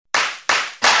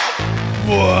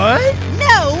What?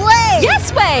 No way!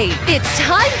 Yes way! It's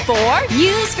time for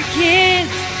News for Kids!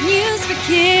 News for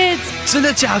Kids! 真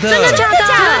的假的？真的假的？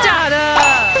真的假的？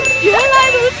原来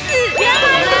如此！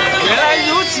原来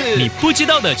如此！你不知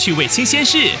道的趣味新鲜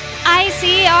事。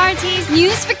ICRT's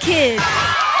News for Kids!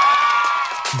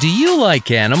 Do you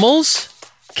like animals?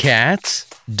 Cats?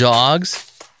 Dogs?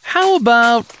 How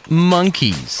about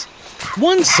monkeys?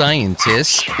 One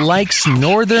scientist likes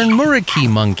northern muriqui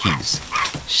monkeys.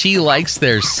 She likes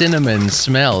their cinnamon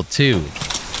smell too.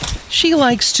 She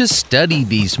likes to study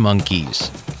these monkeys.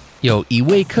 有一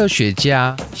位科学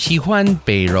家喜欢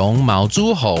北绒毛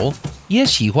蛛猴，也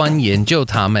喜欢研究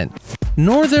它们。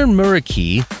Northern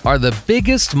muriqui are the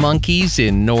biggest monkeys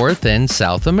in North and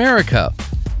South America.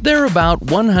 They're about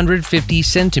 150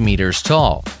 centimeters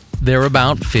tall. They're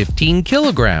about 15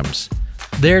 kilograms.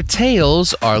 Their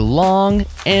tails are long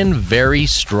and very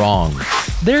strong.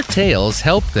 Their tails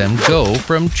help them go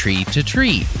from tree to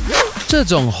tree. 这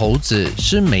种猴子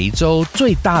是美洲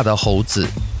最大的猴子，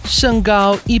身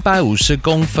高150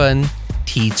公分，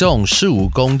体重15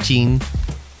公斤。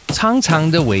长长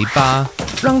的尾巴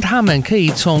让它们可以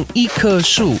从一棵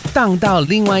树荡到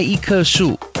另外一棵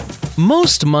树。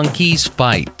Most monkeys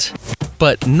fight,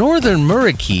 but northern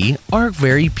muriqui are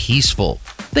very peaceful.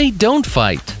 They don't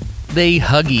fight. They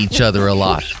hug each other a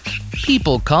lot.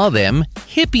 People call them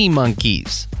hippie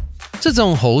monkeys. 这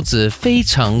种猴子非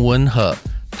常温和，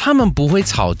它们不会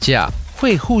吵架，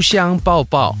会互相抱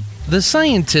抱。The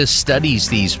scientist studies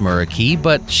these muriqui,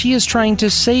 but she is trying to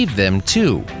save them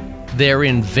too. They're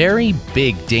in very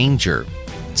big danger.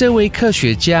 这位科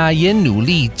学家也努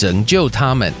力拯救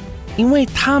它们，因为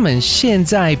它们现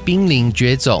在濒临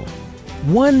绝种。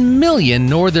1 million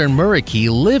northern muriqui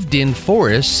lived in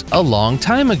forests a long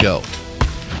time ago.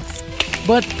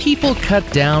 But people cut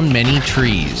down many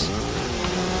trees.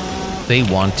 They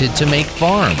wanted to make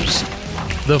farms.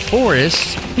 The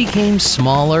forests became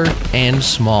smaller and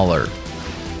smaller.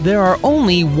 There are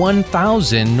only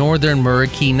 1,000 northern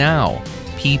muriqui now.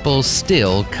 People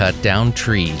still cut down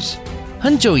trees.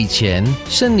 很久以前，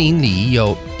森林里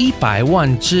有100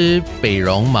万只北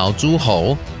绒毛蛛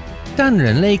猴，但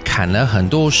人类砍了很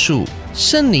多树，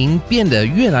森林变得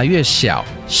越来越小，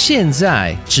现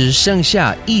在只剩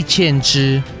下1000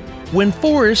只。When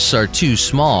forests are too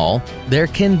small, there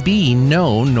can be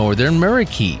no northern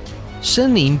muriqui.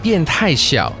 森林变太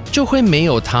小，就会没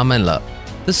有它们了。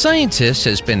The scientist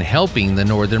has been helping the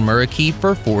northern muriqui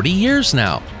for 40 years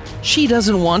now. She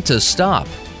doesn't want to stop.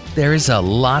 There is a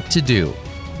lot to do.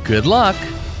 Good luck!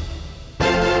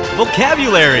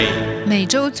 Vocabulary 美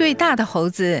洲最大的猴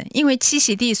子因为栖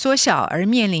息地缩小而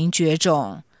面临绝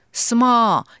种。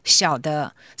Small 小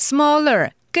的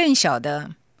 ，smaller 更小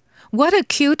的。What a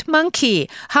cute monkey!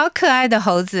 好可爱的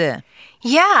猴子。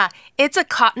Yeah, it's a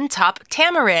cotton-top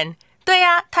tamarin. 对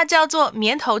啊，它叫做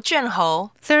棉头絹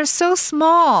猴。They're so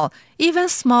small, even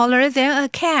smaller than a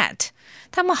cat.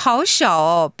 它们好小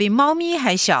哦，比猫咪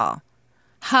还小。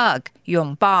Hug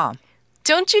拥抱。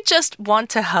Don't you just want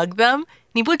to hug them?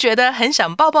 你不觉得很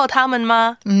想抱抱它们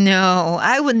吗？ No,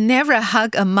 I would never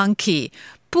hug a monkey.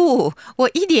 不，我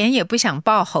一点也不想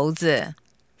抱猴子。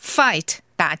Fight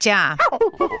打架。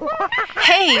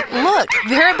Hey, look,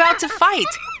 they're about to fight.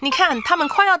 你看，他们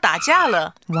快要打架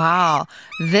了。Wow,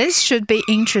 this should be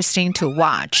interesting to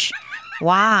watch.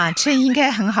 哇，这应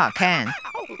该很好看。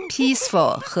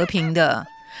Peaceful 和平的。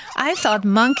I thought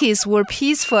monkeys were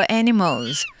peaceful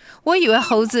animals. 我以为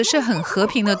猴子是很和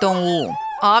平的动物。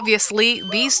Obviously,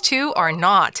 these two are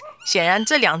not. 显然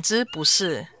这两只不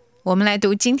是。我们来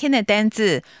读今天的单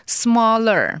字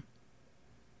smaller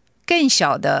更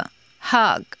小的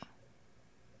hug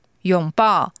拥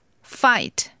抱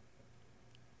fight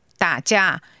打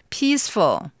架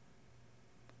peaceful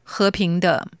和平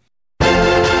的。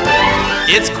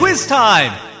 It's quiz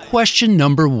time! Question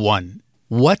number 1.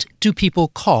 What do people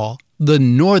call the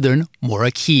northern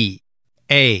muriqui?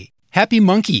 A. Happy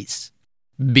monkeys.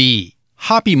 B.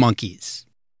 Hoppy monkeys.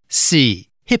 C.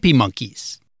 Hippie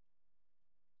monkeys.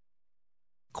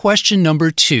 Question number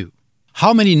 2.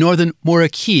 How many northern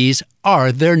muriquis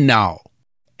are there now?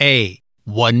 A.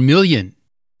 1 million.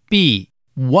 B.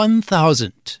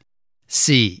 1,000.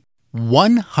 C.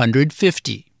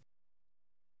 150.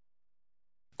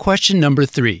 Question number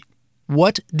 3.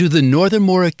 What do the northern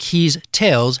muriquis'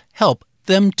 tails help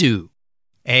them do?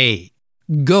 A.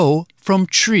 Go from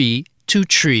tree to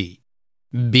tree.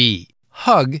 B.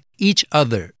 Hug each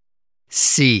other.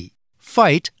 C.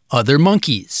 Fight other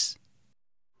monkeys.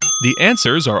 The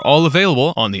answers are all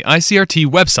available on the ICRT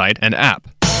website and app.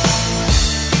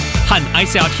 和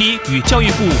ICRT 与教育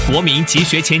部国民及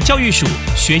学前教育署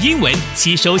学英文，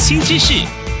吸收新知识。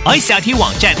ICRT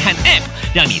网站和 App，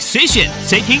 让你随选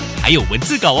随听，还有文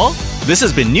字稿哦。This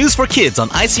has been News for Kids on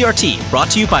ICRT,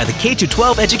 brought to you by the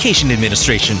K-12 Education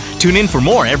Administration. Tune in for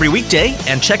more every weekday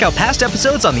and check out past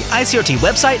episodes on the ICRT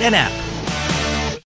website and app.